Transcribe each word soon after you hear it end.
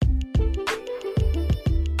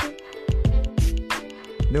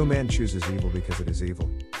No man chooses evil because it is evil,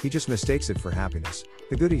 he just mistakes it for happiness,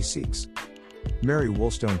 the good he seeks. Mary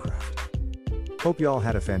Wollstonecraft. Hope y'all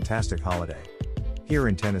had a fantastic holiday. Here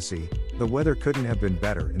in Tennessee, the weather couldn't have been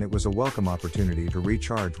better and it was a welcome opportunity to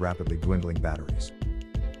recharge rapidly dwindling batteries.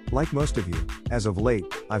 Like most of you, as of late,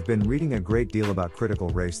 I've been reading a great deal about critical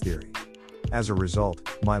race theory. As a result,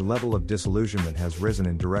 my level of disillusionment has risen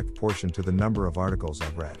in direct proportion to the number of articles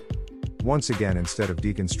I've read. Once again, instead of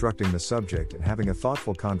deconstructing the subject and having a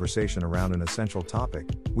thoughtful conversation around an essential topic,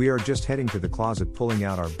 we are just heading to the closet, pulling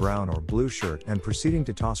out our brown or blue shirt and proceeding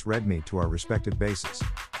to toss red meat to our respective bases.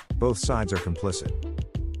 Both sides are complicit.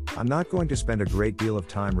 I'm not going to spend a great deal of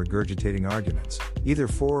time regurgitating arguments, either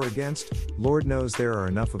for or against. Lord knows there are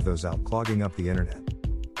enough of those out clogging up the internet.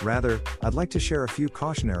 Rather, I'd like to share a few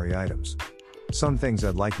cautionary items. Some things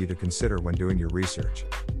I'd like you to consider when doing your research.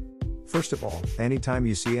 First of all, anytime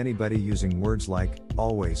you see anybody using words like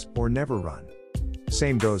always or never run.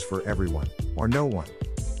 Same goes for everyone or no one.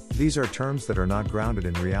 These are terms that are not grounded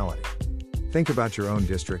in reality. Think about your own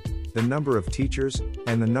district, the number of teachers,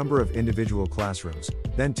 and the number of individual classrooms,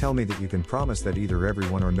 then tell me that you can promise that either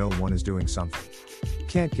everyone or no one is doing something.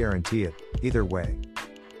 Can't guarantee it, either way.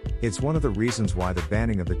 It's one of the reasons why the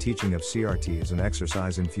banning of the teaching of CRT is an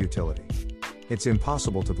exercise in futility. It's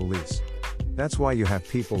impossible to police. That's why you have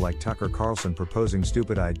people like Tucker Carlson proposing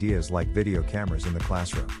stupid ideas like video cameras in the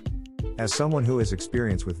classroom. As someone who has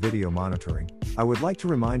experience with video monitoring, I would like to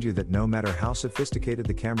remind you that no matter how sophisticated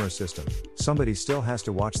the camera system, somebody still has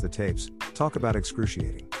to watch the tapes. Talk about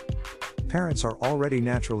excruciating. Parents are already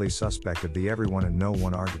naturally suspect of the everyone and no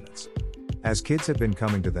one arguments, as kids have been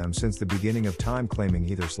coming to them since the beginning of time claiming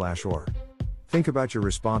either/or. Think about your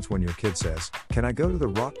response when your kid says, "Can I go to the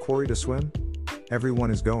rock quarry to swim?"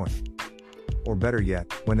 Everyone is going. Or better yet,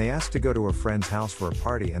 when they ask to go to a friend's house for a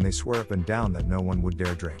party and they swear up and down that no one would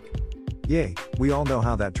dare drink. Yay, we all know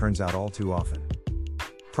how that turns out all too often.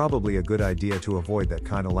 Probably a good idea to avoid that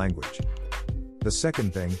kind of language. The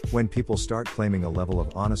second thing, when people start claiming a level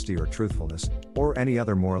of honesty or truthfulness, or any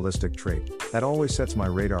other moralistic trait, that always sets my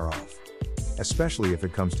radar off. Especially if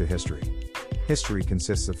it comes to history. History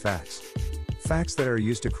consists of facts. Facts that are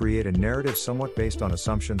used to create a narrative somewhat based on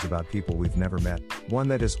assumptions about people we've never met, one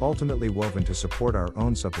that is ultimately woven to support our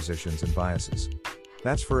own suppositions and biases.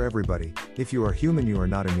 That's for everybody. If you are human, you are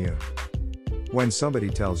not immune. When somebody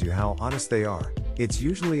tells you how honest they are, it's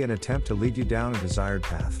usually an attempt to lead you down a desired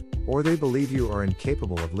path, or they believe you are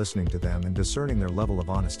incapable of listening to them and discerning their level of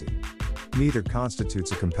honesty. Neither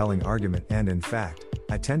constitutes a compelling argument, and in fact,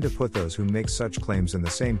 I tend to put those who make such claims in the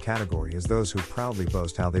same category as those who proudly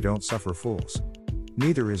boast how they don't suffer fools.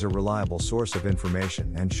 Neither is a reliable source of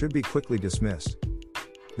information and should be quickly dismissed.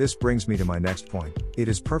 This brings me to my next point. It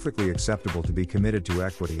is perfectly acceptable to be committed to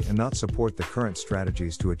equity and not support the current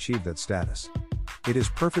strategies to achieve that status. It is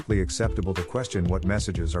perfectly acceptable to question what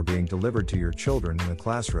messages are being delivered to your children in the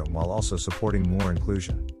classroom while also supporting more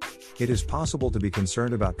inclusion. It is possible to be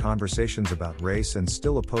concerned about conversations about race and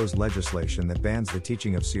still oppose legislation that bans the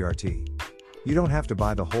teaching of CRT. You don't have to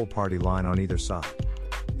buy the whole party line on either side.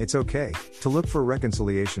 It's okay to look for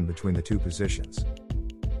reconciliation between the two positions.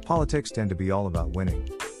 Politics tend to be all about winning.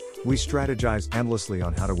 We strategize endlessly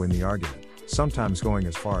on how to win the argument, sometimes going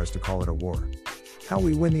as far as to call it a war. How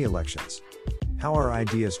we win the elections. How our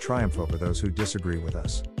ideas triumph over those who disagree with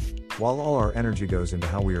us. While all our energy goes into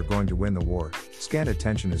how we are going to win the war, scant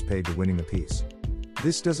attention is paid to winning the peace.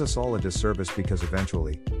 This does us all a disservice because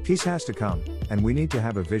eventually, peace has to come, and we need to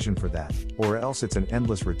have a vision for that, or else it's an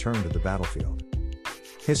endless return to the battlefield.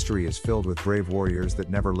 History is filled with brave warriors that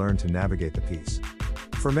never learned to navigate the peace.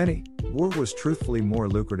 For many, war was truthfully more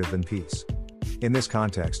lucrative than peace. In this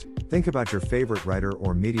context, think about your favorite writer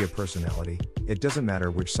or media personality. It doesn't matter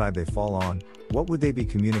which side they fall on. What would they be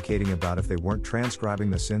communicating about if they weren't transcribing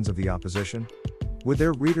the sins of the opposition? Would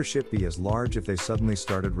their readership be as large if they suddenly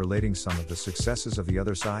started relating some of the successes of the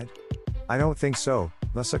other side? I don't think so.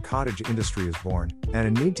 Thus a cottage industry is born, and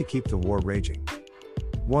a need to keep the war raging.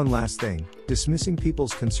 One last thing, dismissing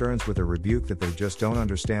people's concerns with a rebuke that they just don't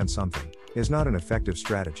understand something, is not an effective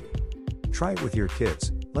strategy. Try it with your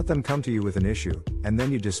kids. Let them come to you with an issue, and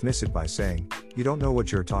then you dismiss it by saying, "You don't know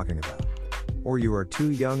what you're talking about." Or "You are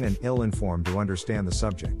too young and ill-informed to understand the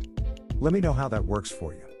subject." Let me know how that works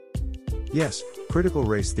for you. Yes, critical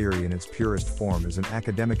race theory in its purest form is an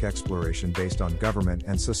academic exploration based on government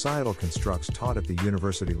and societal constructs taught at the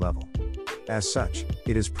university level. As such,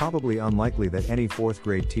 it is probably unlikely that any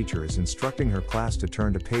fourth-grade teacher is instructing her class to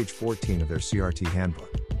turn to page 14 of their CRT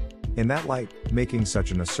handbook. In that light, making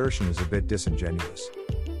such an assertion is a bit disingenuous.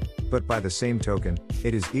 But by the same token,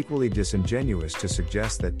 it is equally disingenuous to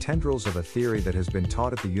suggest that tendrils of a theory that has been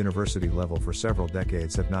taught at the university level for several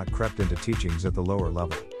decades have not crept into teachings at the lower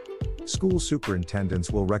level. School superintendents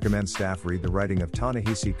will recommend staff read the writing of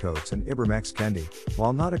Ta-Nehisi Coates and Ibram X. Kendi,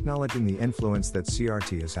 while not acknowledging the influence that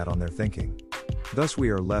CRT has had on their thinking. Thus we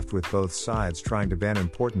are left with both sides trying to ban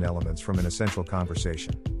important elements from an essential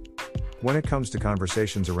conversation. When it comes to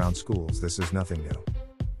conversations around schools, this is nothing new.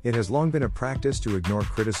 It has long been a practice to ignore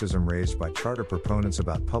criticism raised by charter proponents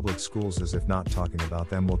about public schools as if not talking about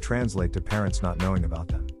them will translate to parents not knowing about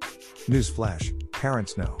them. Newsflash,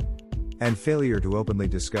 parents know. And failure to openly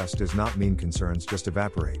discuss does not mean concerns just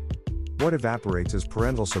evaporate. What evaporates is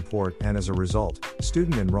parental support and, as a result,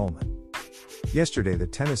 student enrollment. Yesterday, the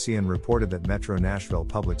Tennessean reported that Metro Nashville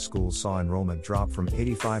Public Schools saw enrollment drop from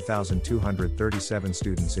 85,237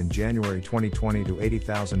 students in January 2020 to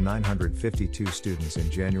 80,952 students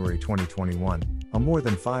in January 2021, a more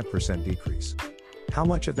than 5% decrease. How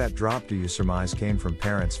much of that drop do you surmise came from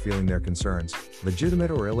parents feeling their concerns,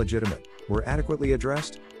 legitimate or illegitimate, were adequately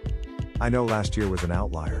addressed? I know last year was an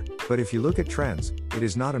outlier, but if you look at trends, it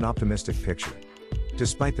is not an optimistic picture.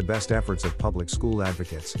 Despite the best efforts of public school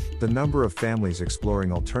advocates, the number of families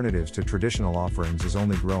exploring alternatives to traditional offerings is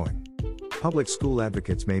only growing. Public school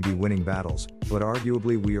advocates may be winning battles, but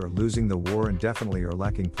arguably we are losing the war and definitely are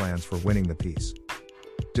lacking plans for winning the peace.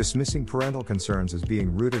 Dismissing parental concerns as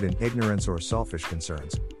being rooted in ignorance or selfish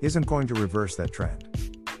concerns isn't going to reverse that trend.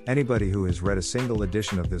 Anybody who has read a single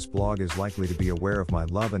edition of this blog is likely to be aware of my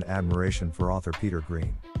love and admiration for author Peter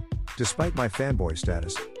Green. Despite my fanboy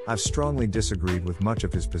status, I've strongly disagreed with much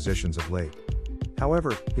of his positions of late.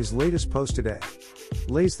 However, his latest post today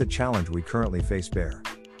lays the challenge we currently face bare.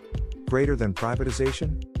 Greater than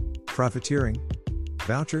privatization? Profiteering?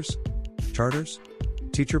 Vouchers? Charters?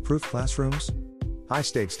 Teacher-proof classrooms?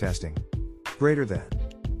 High-stakes testing? Greater than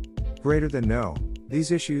no.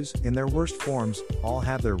 These issues, in their worst forms, all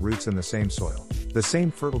have their roots in the same soil, the same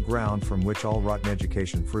fertile ground from which all rotten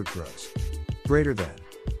education fruit grows. Greater than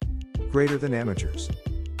amateurs.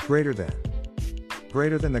 Greater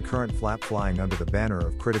than the current flap flying under the banner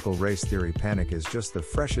of critical race theory panic is just the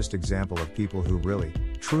freshest example of people who really,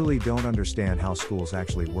 truly don't understand how schools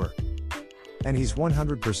actually work. And he's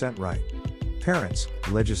 100% right. Parents,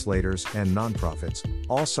 legislators, and nonprofits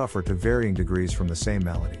all suffer to varying degrees from the same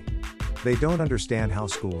malady. They don't understand how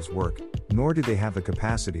schools work, nor do they have the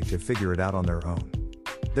capacity to figure it out on their own.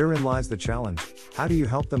 Therein lies the challenge. How do you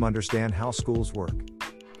help them understand how schools work?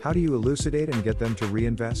 How do you elucidate and get them to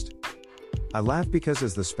reinvest? I laugh because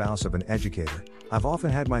as the spouse of an educator, I've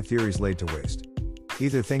often had my theories laid to waste.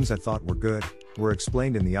 Either things I thought were good, were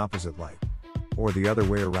explained in the opposite light. Or the other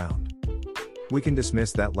way around. We can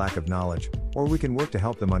dismiss that lack of knowledge, or we can work to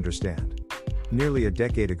help them understand. Nearly a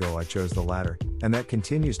decade ago I chose the latter, and that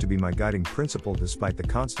continues to be my guiding principle despite the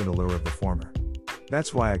constant allure of the former.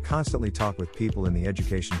 That's why I constantly talk with people in the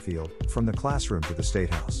education field, from the classroom to the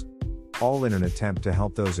State House. All in an attempt to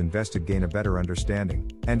help those invested gain a better understanding,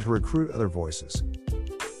 and to recruit other voices.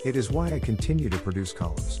 It is why I continue to produce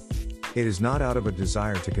columns. It is not out of a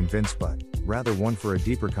desire to convince but, rather one for a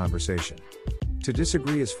deeper conversation. To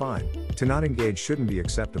disagree is fine, to not engage shouldn't be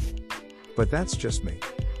acceptable. But that's just me.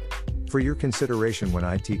 For your consideration when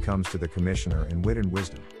IT comes to the Commissioner in Wit and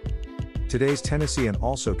Wisdom. Today's Tennessean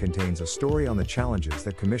also contains a story on the challenges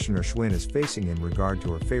that Commissioner Schwinn is facing in regard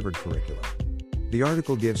to her favored curriculum. The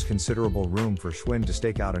article gives considerable room for Schwinn to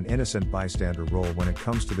stake out an innocent bystander role when it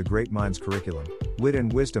comes to the Great Minds curriculum, Wit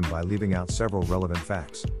and Wisdom, by leaving out several relevant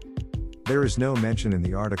facts. There is no mention in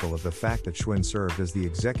the article of the fact that Schwinn served as the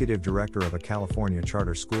executive director of a California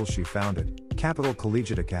charter school she founded, Capital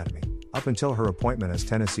Collegiate Academy, up until her appointment as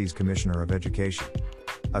Tennessee's Commissioner of Education.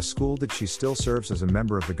 A school that she still serves as a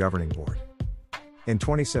member of the governing board. In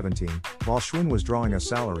 2017, while Schwinn was drawing a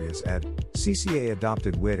salary as ed, CCA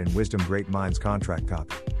adopted Wit and Wisdom Great Minds contract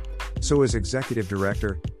copy. So as executive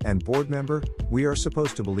director and board member, we are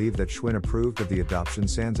supposed to believe that Schwinn approved of the adoption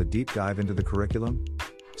sans a deep dive into the curriculum?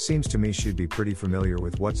 Seems to me she'd be pretty familiar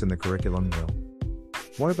with what's in the curriculum, no?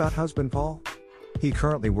 What about husband Paul? He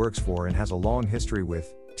currently works for and has a long history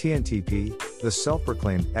with TNTP, the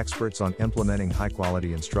self-proclaimed experts on implementing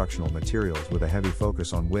high-quality instructional materials with a heavy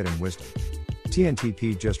focus on wit and wisdom.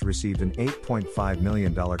 TNTP just received an $8.5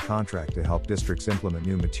 million contract to help districts implement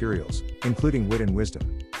new materials, including wit and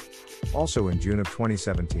wisdom. Also in June of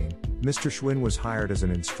 2017, Mr. Schwinn was hired as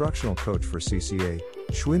an instructional coach for CCA,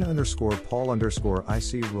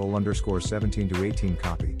 Schwinn_Paul_IC roll_17-18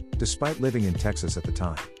 copy, despite living in Texas at the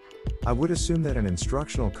time. I would assume that an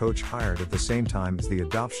instructional coach hired at the same time as the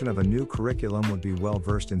adoption of a new curriculum would be well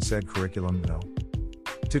versed in said curriculum, no?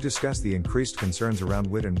 To discuss the increased concerns around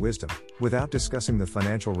wit and wisdom, without discussing the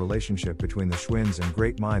financial relationship between the Schwinns and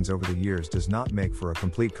great minds over the years does not make for a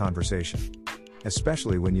complete conversation.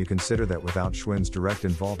 Especially when you consider that without Schwinn's direct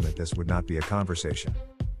involvement this would not be a conversation.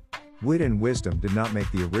 Wit and wisdom did not make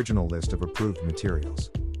the original list of approved materials.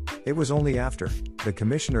 It was only after the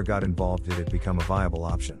commissioner got involved did it become a viable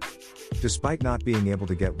option. Despite not being able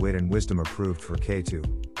to get wit and wisdom approved for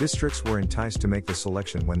K2, districts were enticed to make the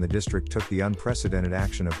selection when the district took the unprecedented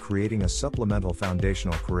action of creating a supplemental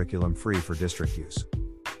foundational curriculum free for district use.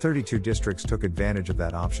 32 districts took advantage of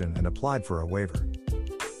that option and applied for a waiver.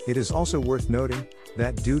 It is also worth noting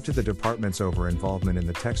that due to the department's over-involvement in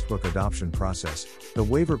the textbook adoption process, the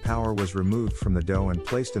waiver power was removed from the DOE and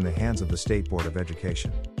placed in the hands of the State Board of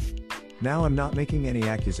Education. Now I'm not making any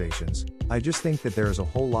accusations, I just think that there is a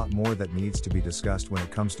whole lot more that needs to be discussed when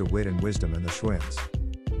it comes to wit and wisdom and the Schwinns.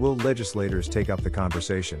 Will legislators take up the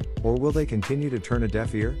conversation, or will they continue to turn a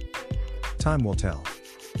deaf ear? Time will tell.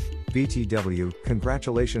 BTW,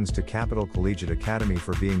 congratulations to Capital Collegiate Academy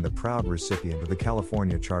for being the proud recipient of the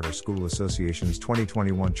California Charter School Association's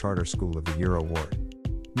 2021 Charter School of the Year Award.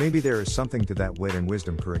 Maybe there is something to that wit and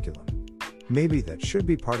wisdom curriculum. Maybe that should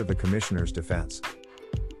be part of the commissioner's defense.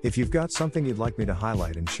 If you've got something you'd like me to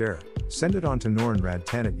highlight and share, send it on to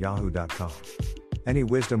norenrad10@yahoo.com. Any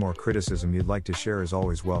wisdom or criticism you'd like to share is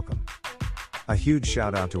always welcome. A huge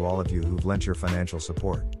shout out to all of you who've lent your financial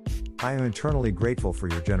support. I am eternally grateful for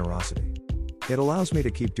your generosity. It allows me to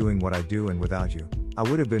keep doing what I do, and without you, I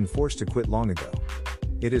would have been forced to quit long ago.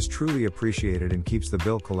 It is truly appreciated and keeps the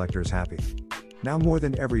bill collectors happy. Now more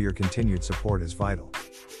than ever your continued support is vital.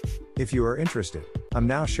 If you are interested, I'm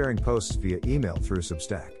now sharing posts via email through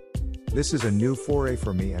Substack. This is a new foray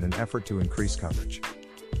for me and an effort to increase coverage.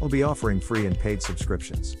 I'll be offering free and paid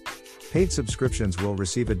subscriptions. Paid subscriptions will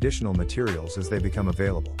receive additional materials as they become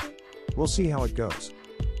available. We'll see how it goes.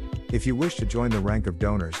 If you wish to join the rank of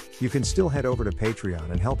donors, you can still head over to Patreon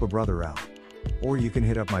and help a brother out. Or you can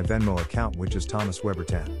hit up my Venmo account, which is Thomas Weber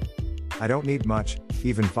 10. I don't need much,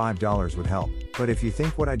 even $5 would help, but if you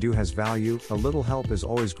think what I do has value, a little help is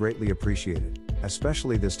always greatly appreciated,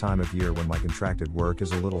 especially this time of year when my contracted work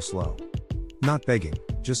is a little slow. Not begging,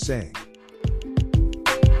 just saying.